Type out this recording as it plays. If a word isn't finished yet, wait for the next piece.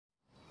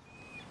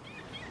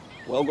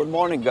Well, good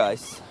morning,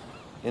 guys.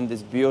 In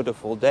this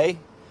beautiful day,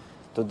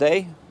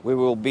 today we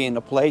will be in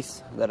a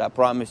place that I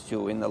promised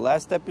you in the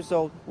last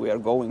episode. We are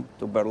going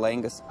to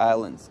Berlengas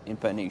Islands in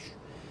Peniche.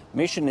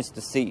 Mission is to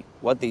see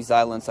what these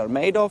islands are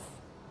made of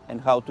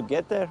and how to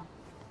get there.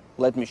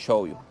 Let me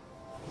show you.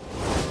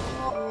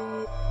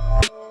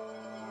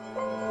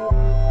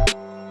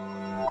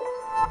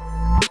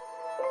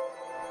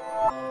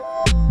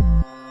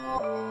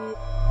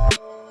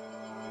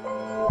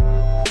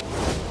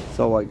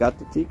 So I got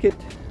the ticket.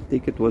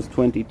 Ticket was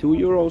 22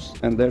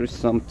 euros, and there is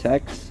some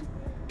tax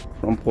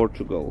from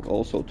Portugal,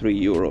 also 3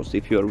 euros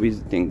if you are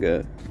visiting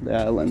the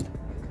island.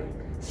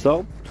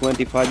 So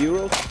 25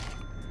 euros.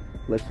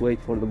 Let's wait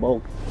for the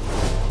boat.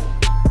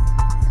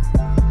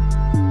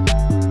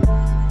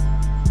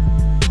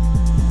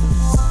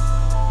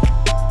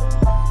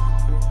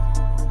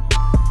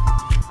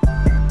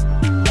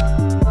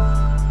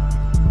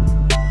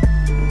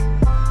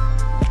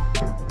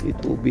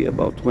 It will be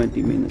about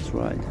 20 minutes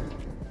ride.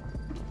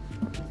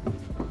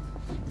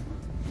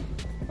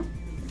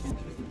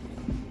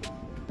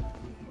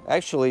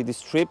 Actually,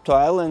 this trip to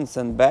islands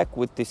and back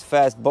with this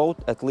fast boat,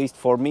 at least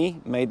for me,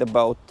 made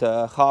about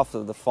half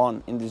of the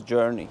fun in this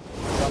journey.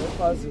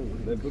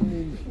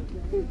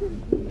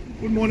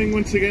 Good morning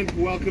once again.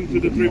 Welcome to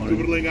the trip to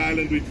Berlenga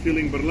Island with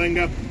Feeling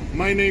Berlenga.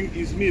 My name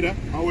is Mira.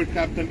 Our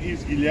captain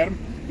is Guilherme.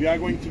 We are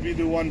going to be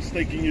the ones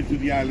taking you to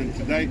the island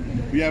today.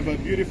 We have a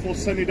beautiful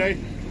sunny day.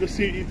 The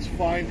sea it's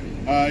fine,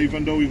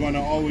 even though we're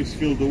gonna always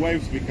feel the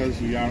waves because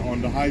we are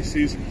on the high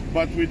seas.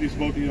 But with this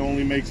boat, it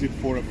only makes it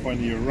for a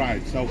funnier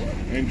ride. So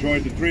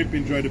enjoy the trip,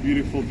 enjoy the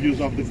beautiful views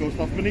of the coast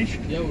of Peniche.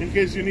 In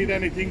case you need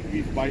anything,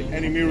 if by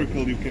any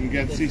miracle you can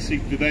get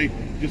seasick today,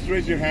 just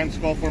raise your hands,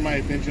 call for my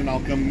attention.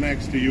 I'll come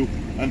next to you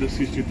and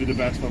assist you to the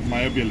best of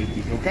my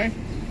abilities. Okay?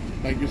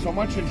 Thank you so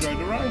much. Enjoy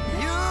the ride.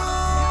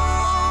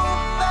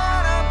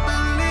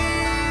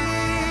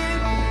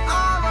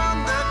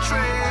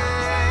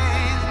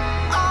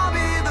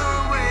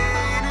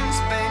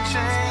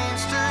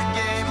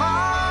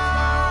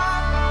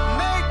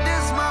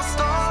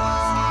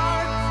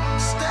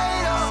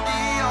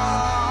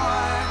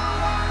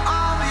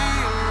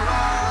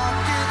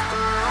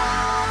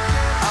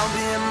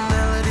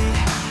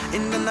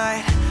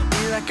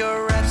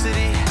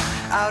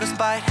 Out of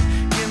spite,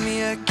 give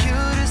me a cue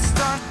to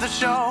start the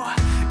show.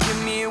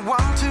 Give me 1,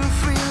 2,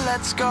 3,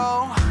 let's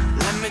go.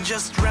 Let me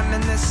just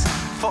reminisce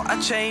for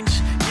a change.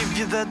 Give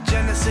you the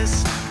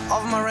genesis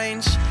of my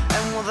range.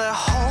 And when the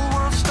whole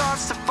world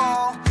starts to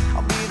fall,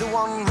 I'll be the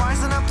one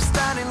rising up,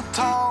 standing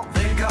tall.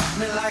 They got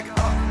me like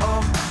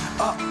uh-oh,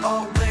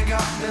 uh-oh. They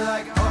got me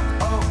like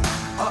uh-oh,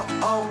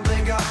 uh-oh.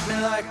 They got me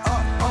like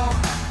uh-oh,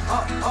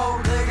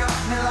 uh-oh. They got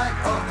me like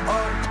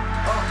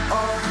uh-oh,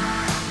 uh-oh.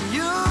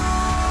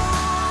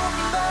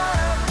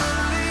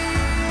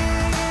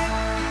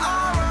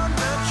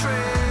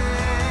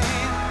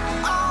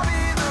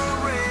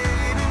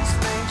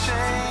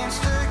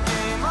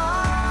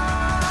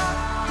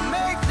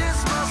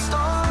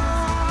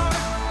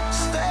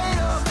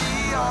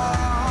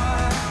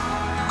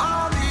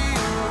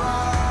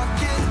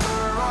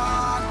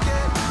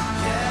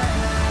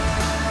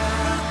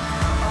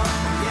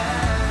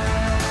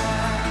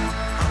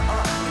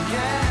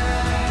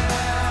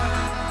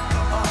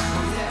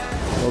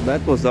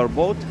 That was our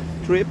boat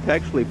trip,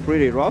 actually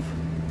pretty rough,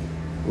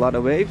 a lot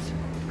of waves,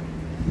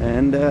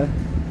 and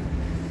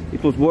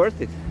it was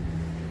worth it.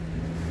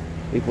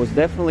 It was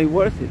definitely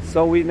worth it.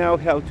 So we now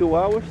have 2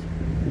 hours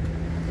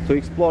to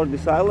explore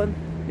this island.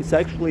 It's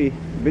actually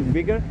a bit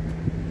bigger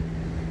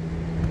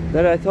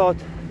than I thought,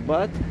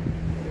 but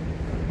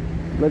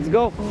let's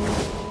go.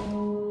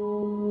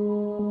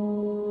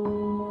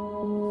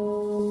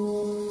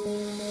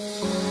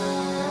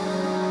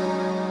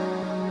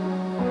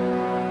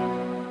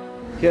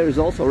 Here is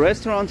also a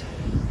restaurant,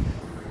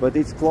 but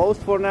it's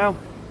closed for now.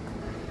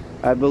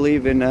 I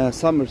believe in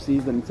summer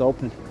season it's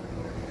open.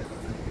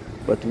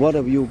 But what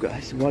of you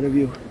guys? What of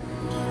you?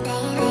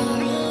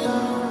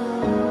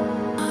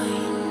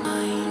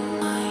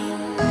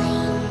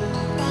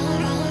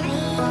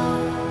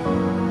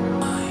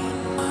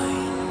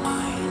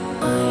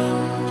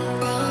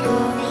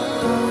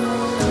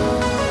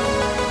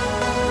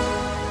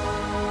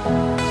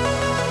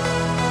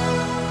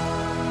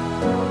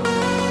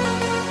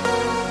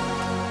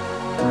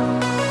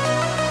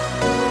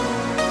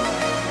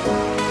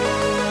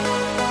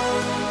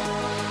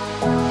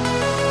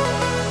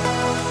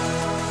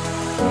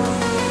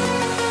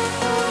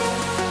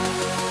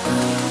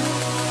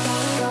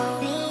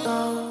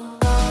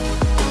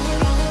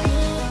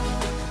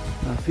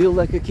 Feel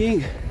like a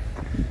king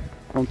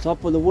on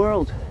top of the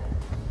world,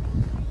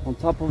 on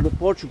top of the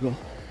Portugal.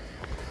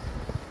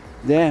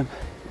 Damn,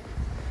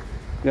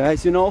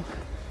 guys, you know,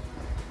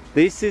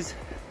 this is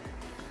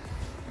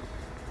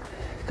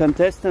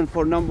contestant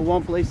for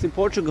 #1 place in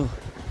Portugal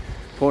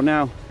for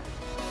now.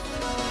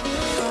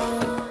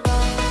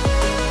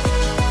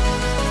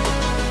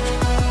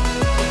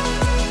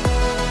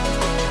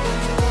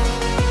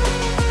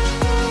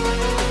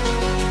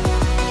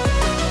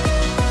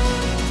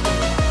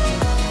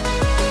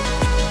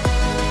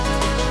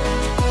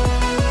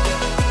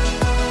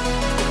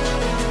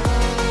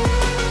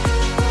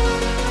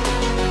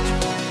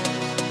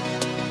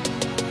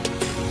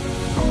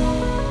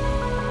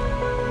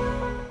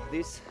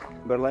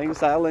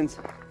 Berlengas Islands,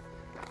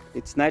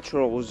 it's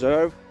natural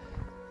reserve,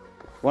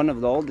 one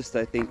of the oldest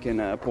I think in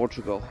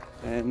Portugal,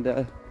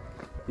 and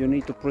you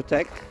need to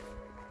protect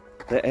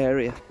the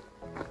area.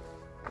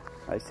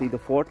 I see the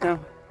fort now.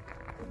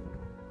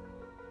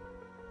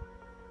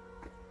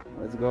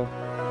 Let's go.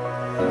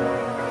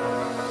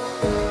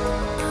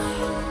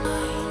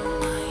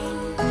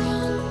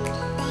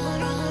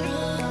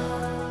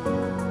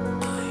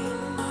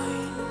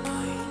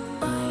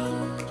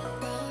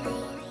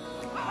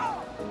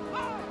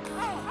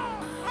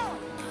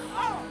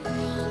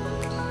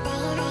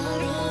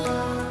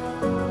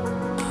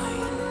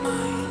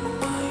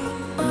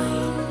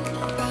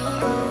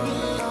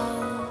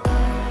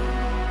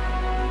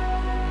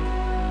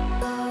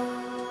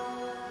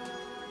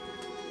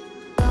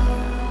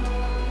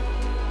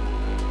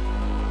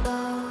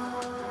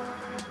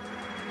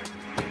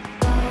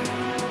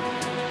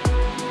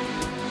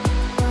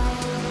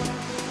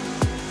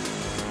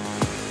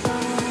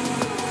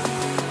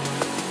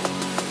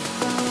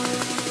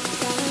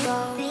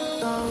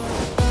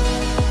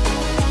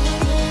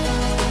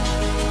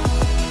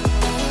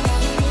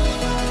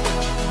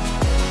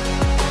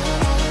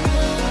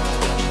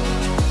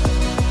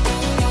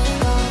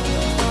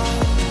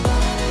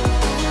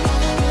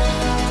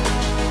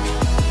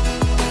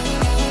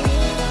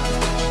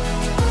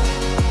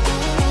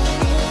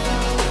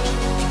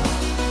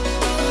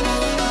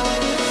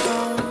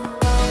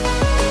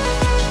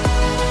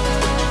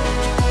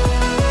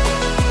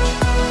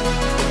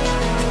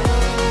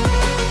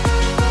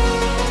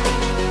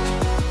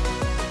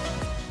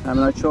 I'm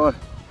not sure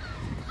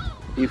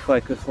if I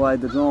could fly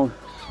the drone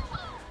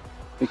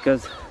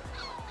because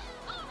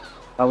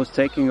I was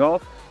taking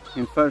off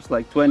in first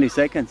like 20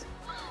 seconds,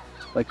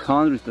 like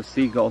hundreds of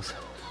seagulls,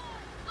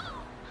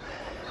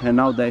 and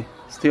now they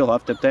still,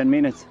 after 10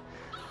 minutes,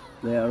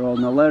 they are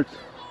on alert.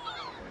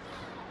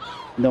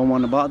 Don't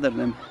want to bother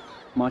them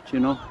much, you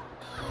know.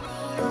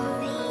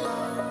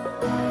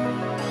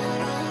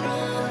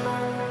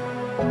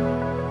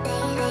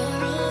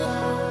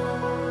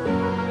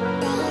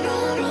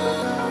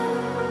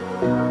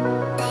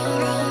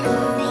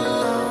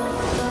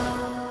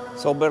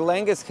 So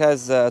Berlengas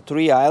has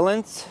 3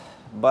 islands,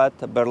 but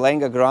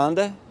Berlenga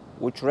Grande,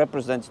 which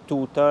represents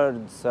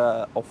 2/3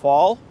 of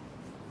all,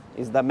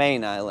 is the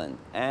main island,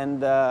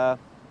 and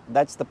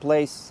that's the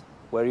place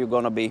where you're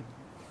gonna be.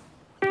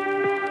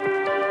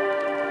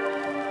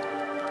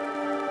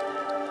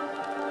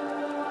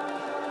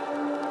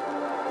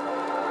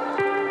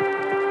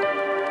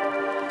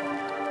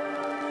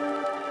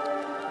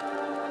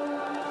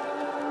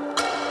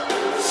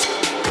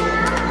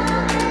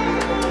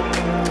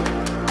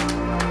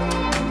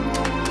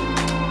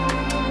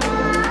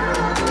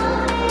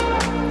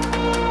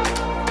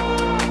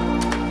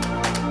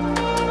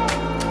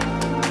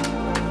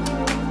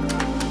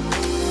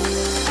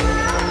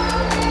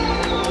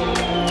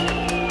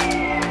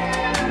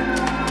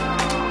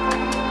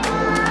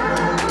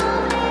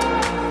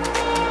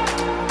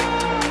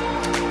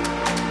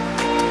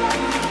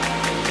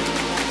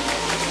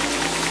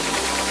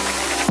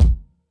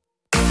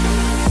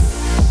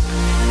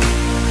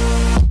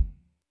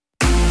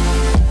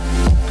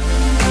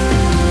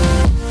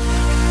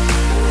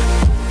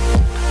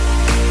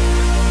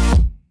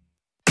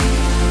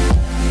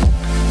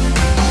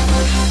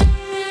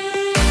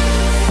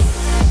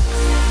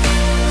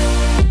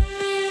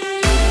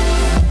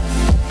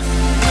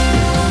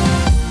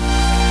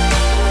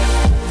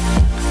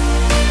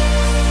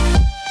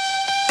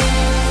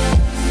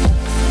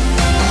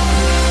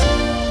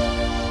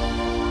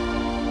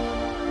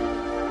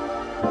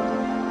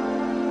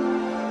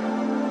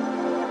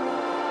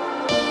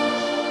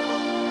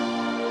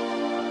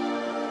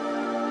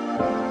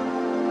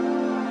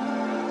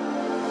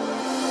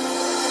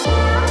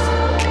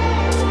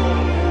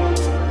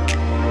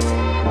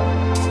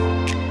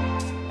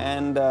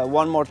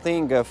 One more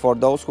thing for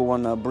those who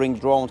want to bring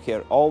drone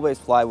here, always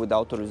fly with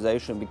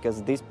authorization,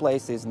 because this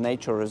place is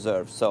nature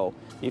reserve. So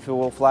if you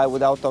will fly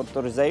without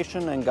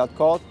authorization and got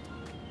caught,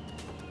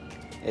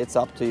 it's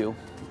up to you.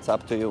 It's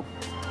up to you.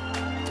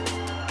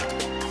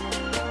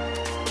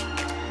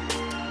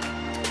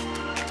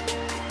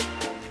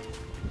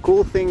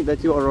 Cool thing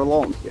that you are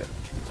alone here.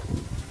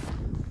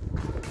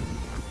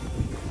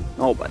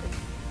 Nobody.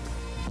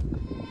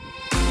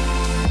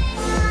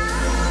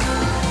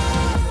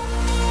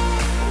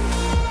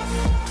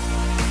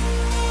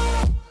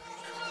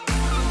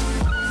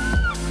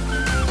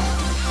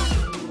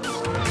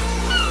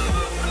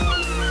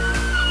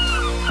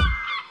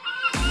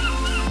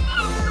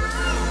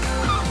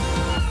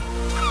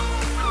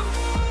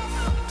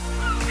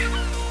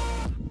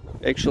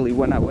 Actually,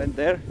 when I went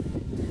there,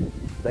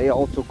 they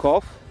all took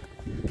off,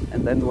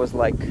 and then it was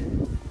like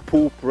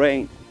poop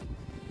rain.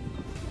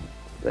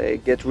 They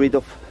get rid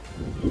of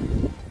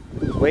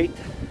weight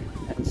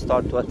and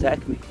start to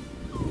attack me.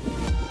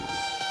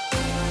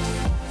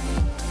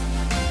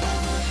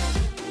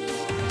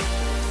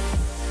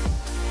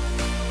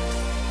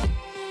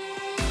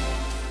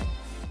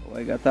 So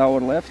I got hour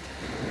left.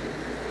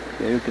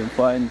 Here you can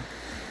find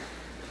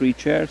 3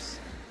 chairs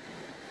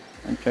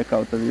and check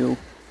out the view.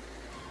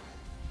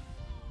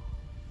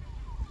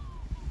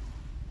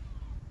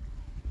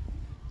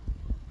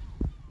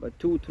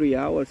 2-3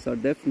 hours are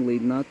definitely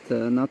not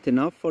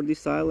enough for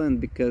this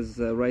island, because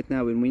right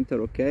now in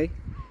winter, okay,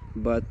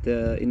 but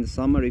in the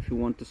summer, if you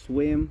want to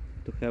swim,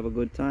 to have a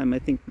good time, I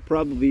think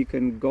probably you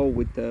can go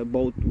with a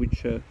boat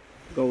which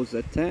goes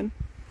at 10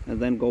 and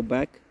then go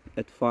back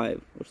at 5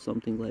 or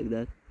something like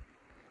that.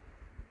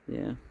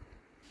 Yeah.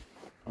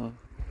 Oh,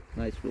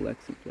 nice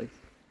relaxing place.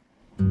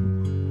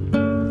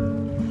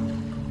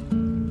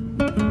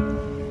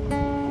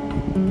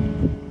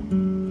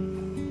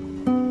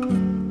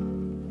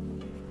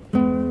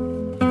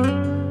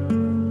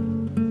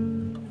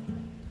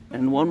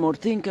 And one more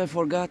thing I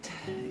forgot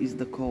is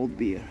the cold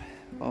beer.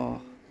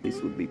 Oh,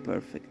 this would be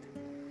perfect.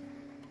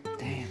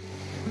 Damn.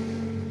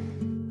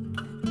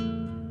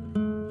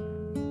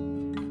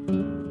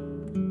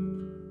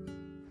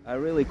 I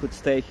really could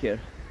stay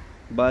here,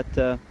 but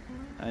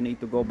I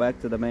need to go back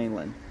to the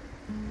mainland.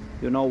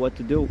 You know what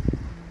to do.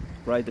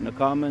 Write in the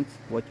comments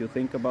what you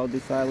think about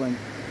this island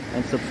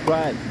and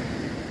subscribe.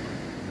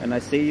 And I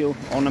see you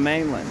on the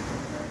mainland.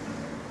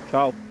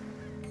 Ciao.